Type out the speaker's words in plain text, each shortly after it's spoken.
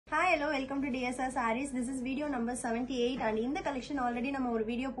hello, welcome to DSR Sarees. This is video number 78 and in the collection already நம்ம ஒரு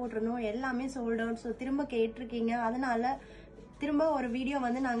video போட்டுறோம். எல்லாமே sold out. So திரும்ப கேட்டிருக்கீங்க. அதனால திரும்ப ஒரு வீடியோ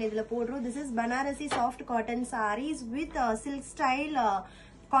வந்து நாங்க இதல போடுறோம். This is Banarasi soft cotton sarees with silk style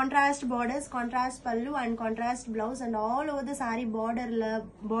contrast borders, contrast pallu and contrast blouse and all over the saree border la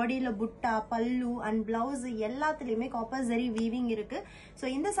body la butta pallu and blouse எல்லாத்துலயுமே copper zari weaving இருக்கு. So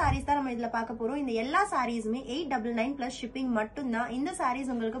இந்த sarees தான் நம்ம இதல பார்க்க போறோம். இந்த எல்லா sareesமே 899 plus shipping மட்டும் தான். இந்த sarees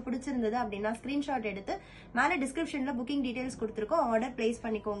உங்களுக்கு பிடிச்சிருந்தது அப்படினா screenshot எடுத்து மேல descriptionல booking details கொடுத்திருக்கோம். ஆர்டர் place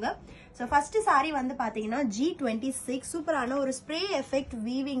பண்ணிக்கோங்க. So first saree வந்து பாத்தீங்கன்னா G26 சூப்பரான ஒரு spray effect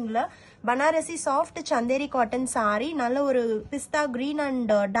weavingல Banarasi soft chanderi cotton saree நல்ல ஒரு pista green and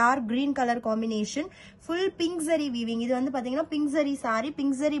dark green color combination full pink zari weaving இது வந்து பாத்தீங்கன்னா pink zari saree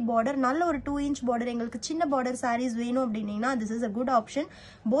pink zari border நல்ல ஒரு 2 inch border உங்களுக்கு சின்ன border sarees வேணும் அப்படினீங்கன்னா this is a good option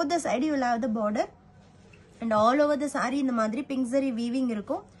both the side you will have the border and all over the saree இந்த மாதிரி pink zari weaving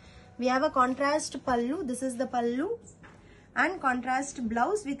இருக்கும் we have a contrast pallu this is the pallu and contrast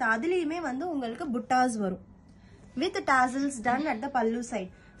blouse with அதுலயுமே வந்து உங்களுக்கு buttas வரும் with tassels done at the pallu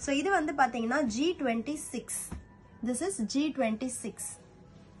side so இது வந்து பாத்தீங்கன்னா G26 this is G26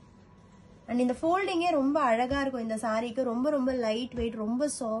 and in the folding ரொம்ப அழகா இருக்கும் இந்த சாரிக்கு ரொம்ப light weight ரொம்ப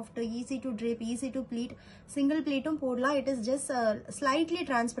soft easy to drape easy to pleat single pleatum போடலாம் it is just slightly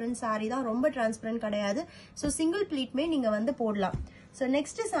transparent saree தான் ரொம்ப transparent கிடையாது so single pleat மே நீங்க வந்து போடலாம் so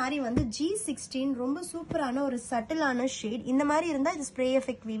next saree வந்து G16 ரொம்ப சூப்பரான ஒரு சட்டிலான shade இந்த மாதிரி இருந்தா இது spray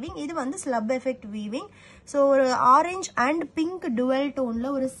effect weaving இது வந்து slub effect weaving so ஒரு orange and pink dual toneல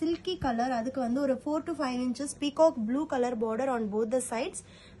ஒரு silky color அதுக்கு வந்து ஒரு 4 to 5 inches peacock blue color border on both the sides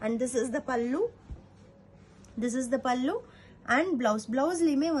and this is the pallu and blouse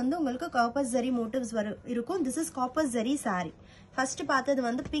லிமே வந்து உங்களுக்கு copper zari motifs இருக்கும் this is copper zari saree first பார்த்தது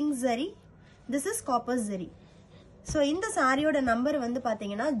வந்து pink zari this is copper zari so இந்த சாரியோட number வந்து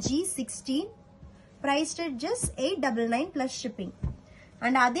பாத்தீங்கன்னா G16 priced at just 899 plus shipping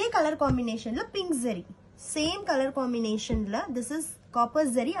and அதே கலர் காம்பினேஷன்ல pink zari same color combinationல this is copper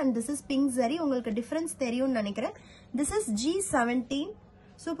zari and this is pink zari உங்களுக்கு difference தெரியும்னு நினைக்கிறேன் this is G17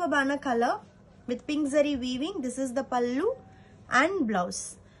 superbana color with pink zari weaving this is the pallu and blouse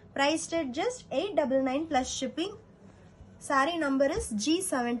priced at just 899 plus shipping saree number is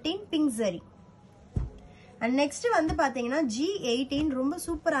G17 pink zari and next வந்து பாத்தீங்கன்னா G18 ரொம்ப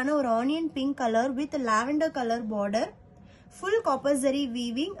சூப்பரான ஒரு onion pink color with lavender color border full copper zari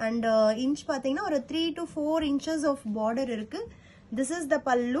weaving and inch பாத்தீங்கன்னா ஒரு 3 to 4 inches of border இருக்கு this is the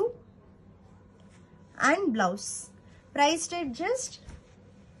pallu and blouse priced at just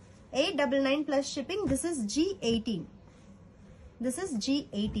 899 plus shipping this is G18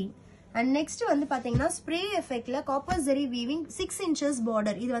 and next வந்து பாத்தீங்கன்னா spray effectல copper zari weaving 6 inches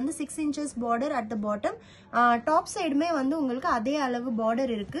border இது வந்து 6 inches border at the bottom top side மே வந்து உங்களுக்கு அதே அளவு border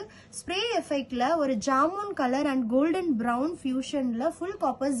இருக்கு spray effectல ஒரு jamun color and golden brown fusionல full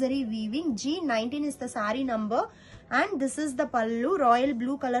copper zari weaving G19 is the saree number and this is the pallu royal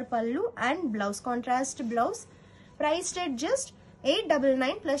blue color pallu and blouse contrast blouse priced at just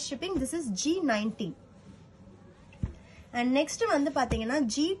 899 plus shipping this is G19 and next வந்து பாத்தீங்கன்னா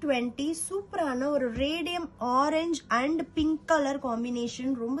G20 சூப்பரான ஒரு radium orange and pink color combination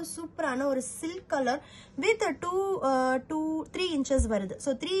ரொம்ப சூப்பரான ஒரு silk color with 3 inches வருது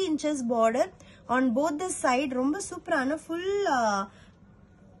so 3 inches border on both the side ரொம்ப சூப்பரான full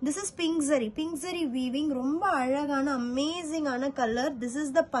this is pink zari weaving ரொம்ப அழகான amazing ஆன color this is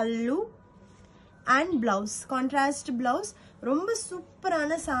the pallu and blouse contrast blouse ரொம்ப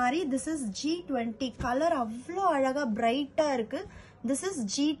சூப்பரான saree this is G20 color அவ்ளோ அழகா பிரைட்டா இருக்கு this is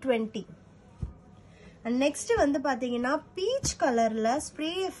G20 and next வந்து பாத்தீங்கன்னா peach colorல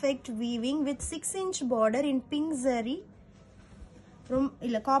spray effect weaving with 6 inch border in pink zari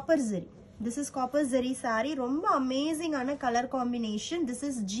இல்ல copper zari this is copper zari saree ரொம்ப amazing ஆன color combination this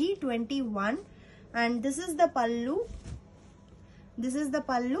is G21 and this is the pallu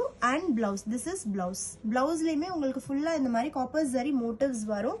and blouse this is blouse லையுமே உங்களுக்கு ஃபுல்லா இந்த மாதிரி copper zari motifs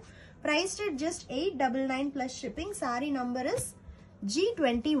வரும் priced at just 899 plus shipping saree number is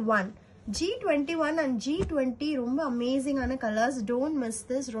G21 and G20 ரொம்ப amazing ஆன colors don't miss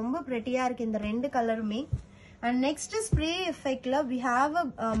this ரொம்ப pretty-ஆ இருக்கு இந்த ரெண்டு கலருமே and next spray effectல we have a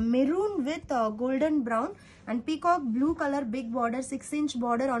maroon with golden brown and peacock blue color big border 6 inch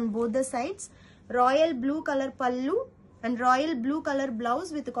border on both the sides royal blue color pallu and royal blue color blouse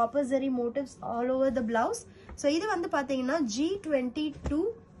with copper zari motifs all over the blouse so இது வந்து பாத்தீங்கன்னா G22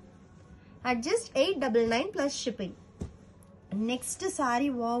 at just 899 plus shipping next sorry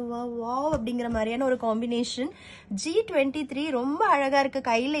wow wow wow அப்படிங்கிற மாதிரியான ஒரு combination. G23 ரொம்ப அழகா இருக்கு.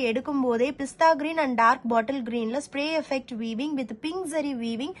 கையில எடுக்கும் போதே பிஸ்தா green and dark bottle கிரீன்ல spray effect weaving with pink சரி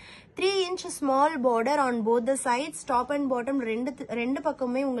weaving, 3 inch small border on both the sides, top and bottom ரெண்டு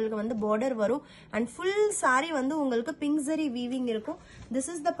பக்கமே உங்களுக்கு வந்து பார்டர் வரும். அண்ட் ஃபுல் சாரி வந்து உங்களுக்கு பிங்க் சரி வீவிங் இருக்கும்.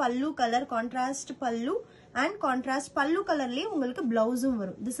 திஸ் இஸ் த பல்லு கலர், கான்ட்ராஸ்ட் பல்லு அண்ட் கான்ட்ராஸ்ட் பல்லு கலர்லயே உங்களுக்கு பிளவுஸும்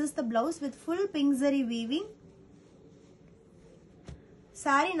வரும். This is the blouse with full pink சரி வீவிங்.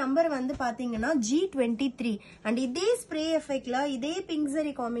 சாரி நம்பர் வந்து பாத்தீங்கன்னா G23 அண்ட் இதே ஸ்ப்ரே எஃபெக்ட்ல இதே பிங்க்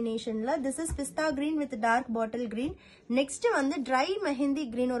சரி காம்பினேஷன்ல this is pista green with dark bottle green. Next வந்து ட்ரை மெஹந்தி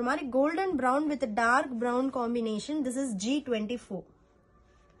கிரீன், ஒரு மாதிரி golden brown with dark brown combination. This is G24.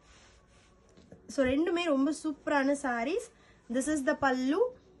 So ரெண்டுமே ரொம்ப சூப்பரான சாரீஸ். திஸ் இஸ் த பல்லு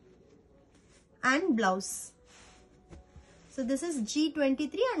and blouse. So this is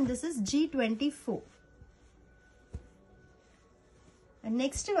G23 and this is G24.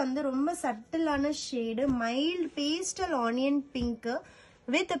 Next வந்து ரொம்ப சட்டிலான shade, mild pastel onion pink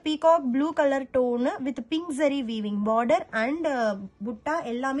with peacock blue colour tone with pink சரி weaving, border and புட்டா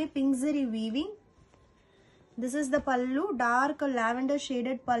எல்லாமே pink சரி வீவிங். திஸ் இஸ் த பல்லு, dark lavender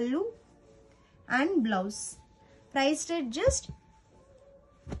shaded பல்லு and blouse. priced at just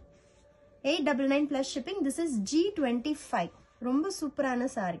 899 plus shipping. This is G25. ரொம்ப சூப்பரான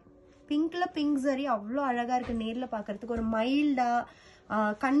sorry. பிங்க்ல pink சரி அவ்வளோ அழகா இருக்கு. நேர்ல பாக்கிறதுக்கு ஒரு மைல்டா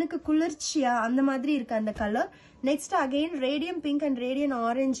கண்ணுக்கு குளிர்ச்சியா அந்த மாதிரி இருக்கு அந்த colour. Next again radium pink and radian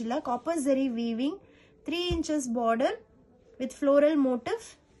ஆரஞ்சுல copper சரி weaving, 3 inches border with floral motif.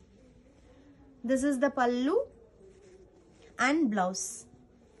 This is the pallu and blouse.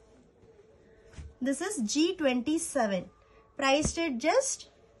 This is G27. Priced at just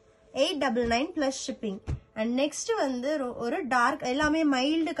 899 plus shipping. And next வந்து ஒரு டார்க், எல்லாமே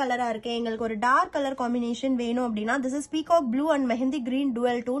mild கலரா இருக்கு. எங்களுக்கு ஒரு dark colour combination வேணும் அப்படின்னா this is peacock blue and mehendi green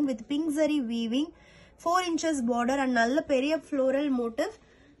dual tone with pink zari weaving, 4 inches border and நல்ல பெரிய floral motif.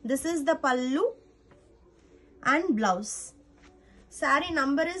 This is the pallu and blouse. Saree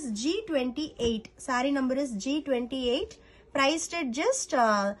number is G28. Saree number is G28. Priced at just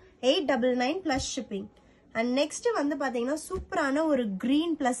 899 plus shipping. And next வந்து பாத்தீங்கன்னா சூப்பரான ஒரு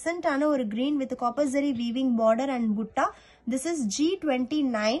green, pleasant ஆன ஒரு green with copper zari weaving border and butta. This is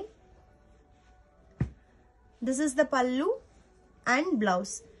G29. This is the pallu and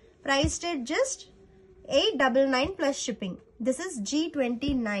blouse. Priced at just 899 plus shipping. This is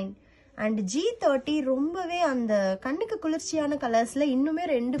G29. And G30 ரொம்பவே அந்த கண்ணுக்கு குளிர்ச்சியான கலர்ஸ்ல இன்னுமே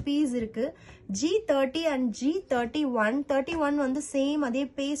 2 பீஸ் இருக்கு. G30 and G31. 31 வந்து same அதே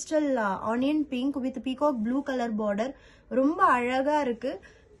pastel onion pink with peacock blue colour border, ரொம்ப அழகா இருக்கு.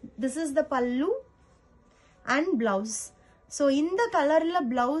 This is the pallu and blouse. So இந்த கலர்ல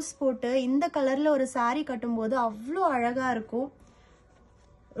பிளவுஸ் போட்டு இந்த கலர்ல ஒரு சாரி கட்டும்போது அவ்வளோ அழகா இருக்கும்.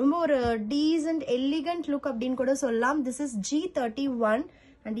 ரொம்ப ஒரு டீசன்ட் எலிகன்ட் லுக் அப்படின்னு கூட சொல்லலாம். This is G31.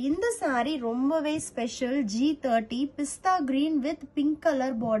 And இந்த சாரி ரொம்பவே special. G30 pista green with pink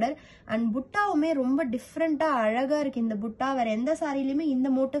colour border and புட்டாவுமே ரொம்ப டிஃப்ரெண்டா அழகா இருக்கு. இந்த புட்டா வேற எந்த சாரிலுமே இந்த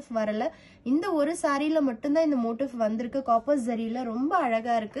மோட்டிவ் வரல. இந்த ஒரு சாரியில மட்டும்தான் இந்த மோட்டிவ் வந்திருக்கு. காப்பர் ஜரியில ரொம்ப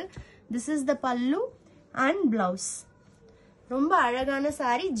அழகா இருக்கு. This is the pallu and blouse. ரொம்ப அழகான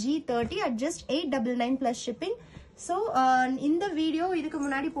sorry. G30 at just 899 plus shipping. So இந்த வீடியோ இதுக்கு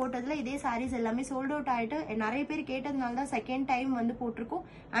முன்னாடி போட்டதுல இதே சாரீஸ் எல்லாமே சோல்ட் அவுட் ஆயிட்டு நிறைய பேர் கேட்டதுனால தான் செகண்ட் டைம் வந்து போட்டிருக்கோம்.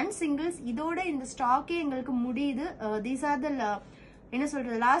 அண்ட் சிங்கிள்ஸ் இதோட இந்த ஸ்டாக்கே எங்களுக்கு முடியுது. தீஸ் ஆர் த என்ன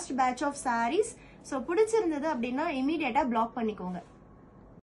சொல்றது last batch of saris. So பிடிச்சிருந்தது அப்படின்னா இமீடியட்டா பிளாக் பண்ணிக்கோங்க.